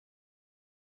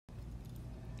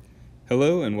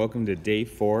Hello and welcome to day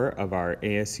 4 of our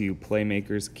ASU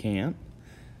Playmakers Camp.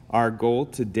 Our goal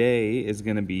today is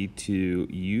going to be to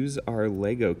use our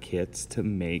Lego kits to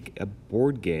make a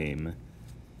board game.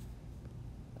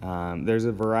 There's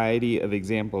a variety of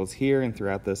examples here and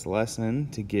throughout this lesson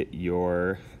to get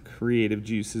your creative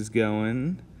juices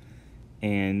going.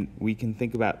 And we can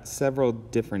think about several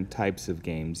different types of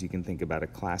games. You can think about a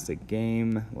classic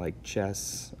game like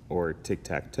chess or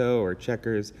tic-tac-toe or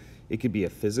checkers. It could be a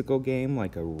physical game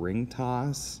like a ring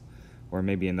toss or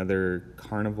maybe another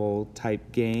carnival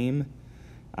type game.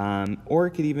 Or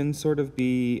it could even sort of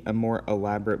be a more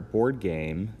elaborate board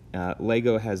game.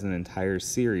 Lego has an entire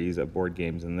series of board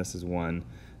games, and this is one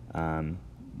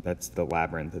that's the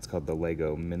Labyrinth. It's called the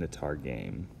Lego Minotaur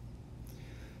game.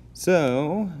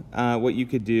 So what you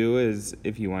could do is,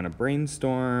 if you want to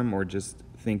brainstorm or just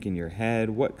think in your head,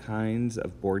 what kinds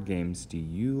of board games do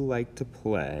you like to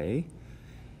play?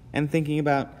 And thinking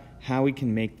about how we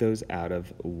can make those out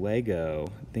of Lego.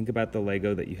 Think about the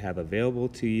Lego that you have available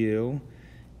to you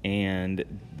and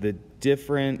the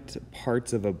different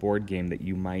parts of a board game that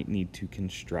you might need to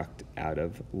construct out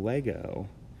of Lego.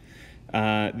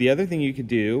 The other thing you could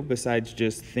do, besides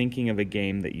just thinking of a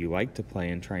game that you like to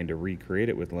play and trying to recreate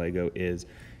it with Lego, is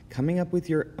coming up with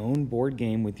your own board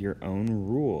game with your own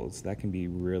rules. That can be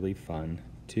really fun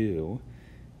too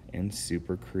and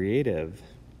super creative.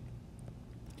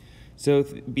 So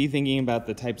be thinking about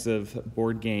the types of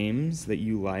board games that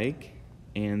you like,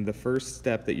 and the first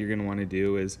step that you're going to want to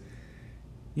do is,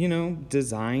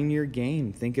 design your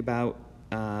game. Think about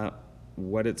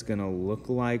what it's going to look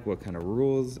like, what kind of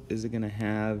rules is it going to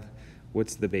have,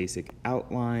 what's the basic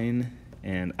outline,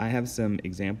 and I have some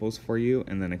examples for you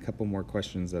and then a couple more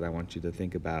questions that I want you to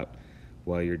think about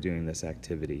while you're doing this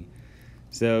activity.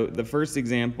 So the first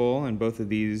example, and both of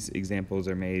these examples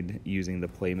are made using the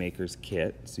Playmakers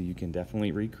kit, so you can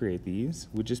definitely recreate these,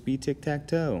 would just be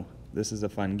tic-tac-toe. This is a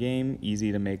fun game,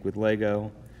 easy to make with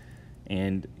Lego,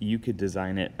 and you could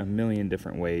design it a million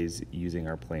different ways using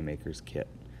our Playmakers kit.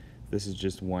 This is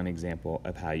just one example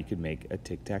of how you could make a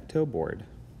tic-tac-toe board.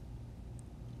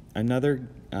 Another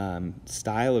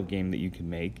style of game that you can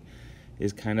make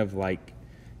is kind of like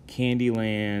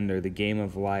Candyland or the Game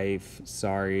of Life,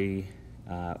 Sorry,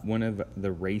 one of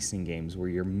the racing games where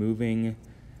you're moving,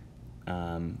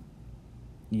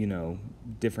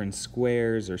 different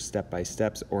squares or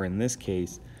step-by-steps, or in this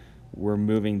case, we're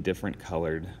moving different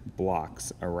colored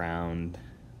blocks around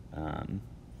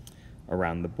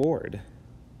the board.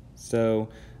 So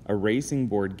a racing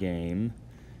board game,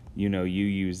 you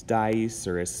use dice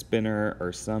or a spinner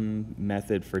or some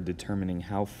method for determining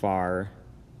how far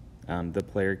the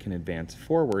player can advance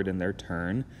forward in their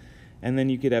turn. And then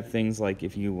you could have things like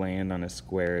if you land on a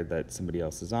square that somebody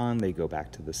else is on, they go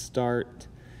back to the start.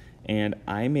 And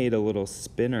I made a little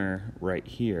spinner right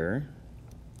here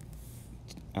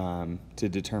to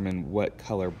determine what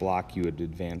color block you would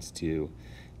advance to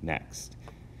next.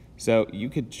 So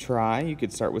you could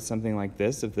start with something like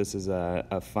this if this is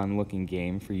a fun-looking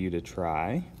game for you to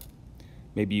try.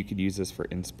 Maybe you could use this for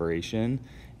inspiration,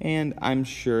 and I'm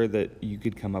sure that you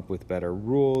could come up with better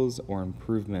rules or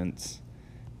improvements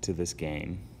to this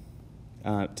game.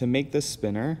 To make the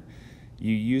spinner,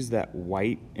 you use that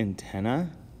white antenna.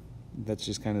 That's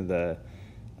just kind of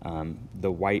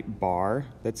the white bar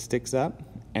that sticks up,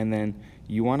 and then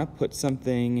you want to put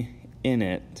something in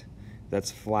it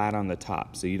that's flat on the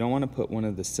top. So you don't want to put one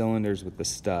of the cylinders with the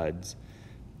studs,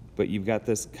 but you've got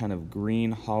this kind of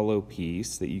green hollow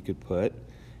piece that you could put,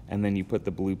 and then you put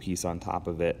the blue piece on top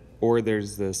of it. Or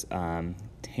there's this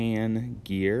tan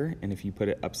gear, and if you put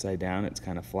it upside down, it's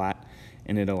kind of flat,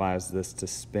 and it allows this to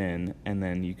spin, and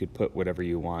then you could put whatever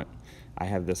you want. I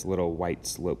have this little white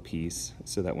slope piece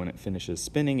so that when it finishes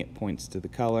spinning, it points to the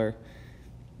color,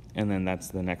 and then that's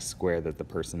the next square that the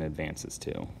person advances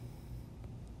to.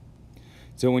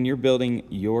 So when you're building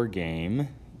your game,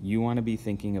 you want to be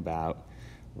thinking about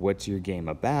what's your game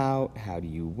about, how do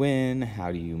you win,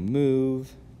 how do you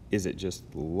move, is it just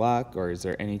luck, or is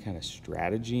there any kind of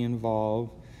strategy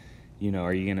involved?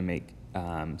 Are you going to make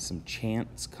some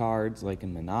chance cards like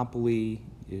in Monopoly?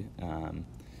 Are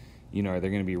there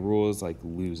going to be rules like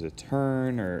lose a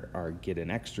turn or get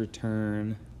an extra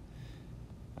turn?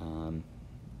 And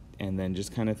then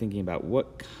just kind of thinking about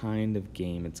what kind of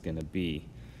game it's going to be.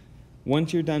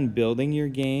 Once you're done building your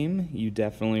game, you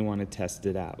definitely want to test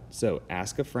it out. So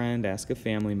ask a friend, ask a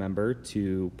family member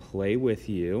to play with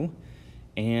you,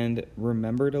 and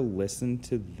remember to listen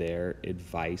to their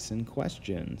advice and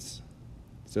questions.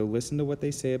 So listen to what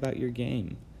they say about your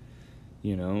game.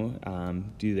 Do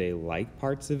they like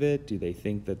parts of it? Do they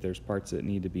think that there's parts that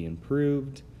need to be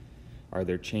improved? Are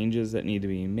there changes that need to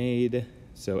be made?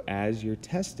 So as you're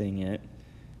testing it,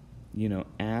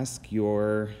 ask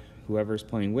whoever's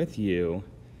playing with you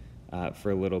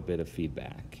for a little bit of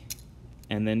feedback.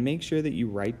 And then make sure that you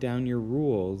write down your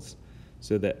rules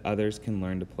so that others can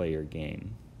learn to play your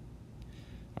game.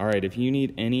 All right, if you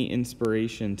need any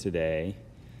inspiration today,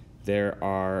 there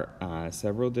are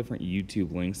several different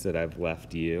YouTube links that I've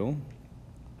left you,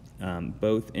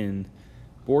 both in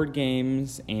board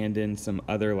games and in some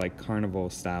other like carnival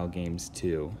style games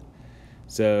too.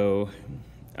 So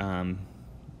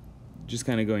just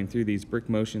kind of going through these, Brick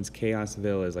Motion's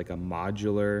Chaosville is like a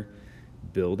modular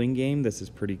building game. This is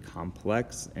pretty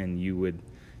complex, and you would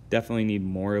definitely need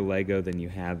more Lego than you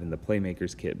have in the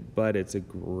Playmakers kit, but it's a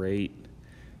great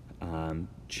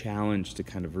challenge to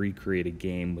kind of recreate a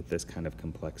game with this kind of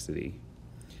complexity.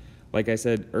 Like I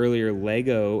said earlier,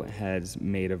 Lego has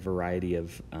made a variety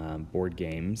of board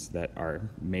games that are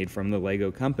made from the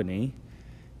Lego company,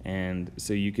 and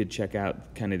so you could check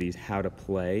out kind of these how to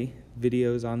play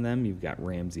videos on them. You've got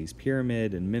Ramsey's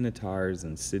Pyramid and Minotaurs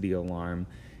and City Alarm,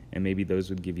 and maybe those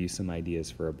would give you some ideas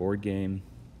for a board game.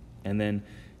 And then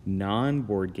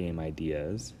non-board game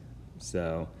ideas.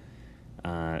 So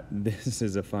this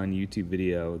is a fun YouTube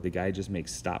video. The guy just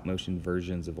makes stop-motion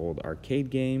versions of old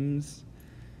arcade games.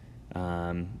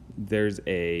 There's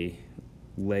a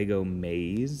Lego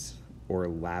maze or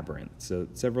labyrinth. So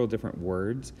several different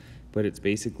words, but it's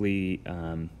basically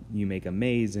you make a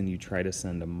maze and you try to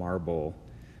send a marble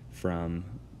from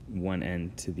one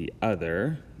end to the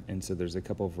other. And so there's a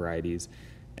couple of varieties.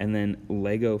 And then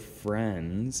Lego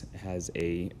Friends has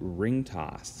a ring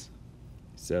toss.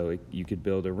 So you could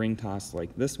build a ring toss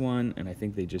like this one, and I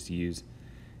think they just use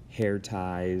hair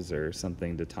ties or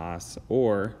something to toss.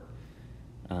 Or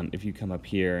if you come up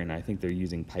here, and I think they're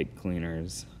using pipe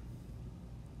cleaners,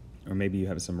 or maybe you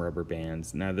have some rubber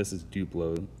bands. Now this is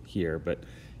Duplo here, but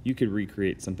you could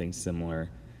recreate something similar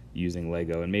using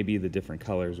Lego, and maybe the different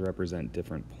colors represent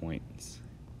different points.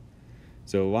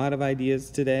 So a lot of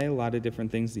ideas today, a lot of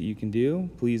different things that you can do.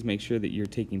 Please make sure that you're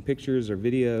taking pictures or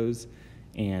videos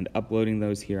and uploading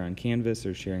those here on Canvas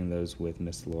or sharing those with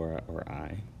Miss Laura or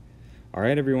I. All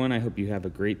right, everyone, I hope you have a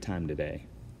great time today.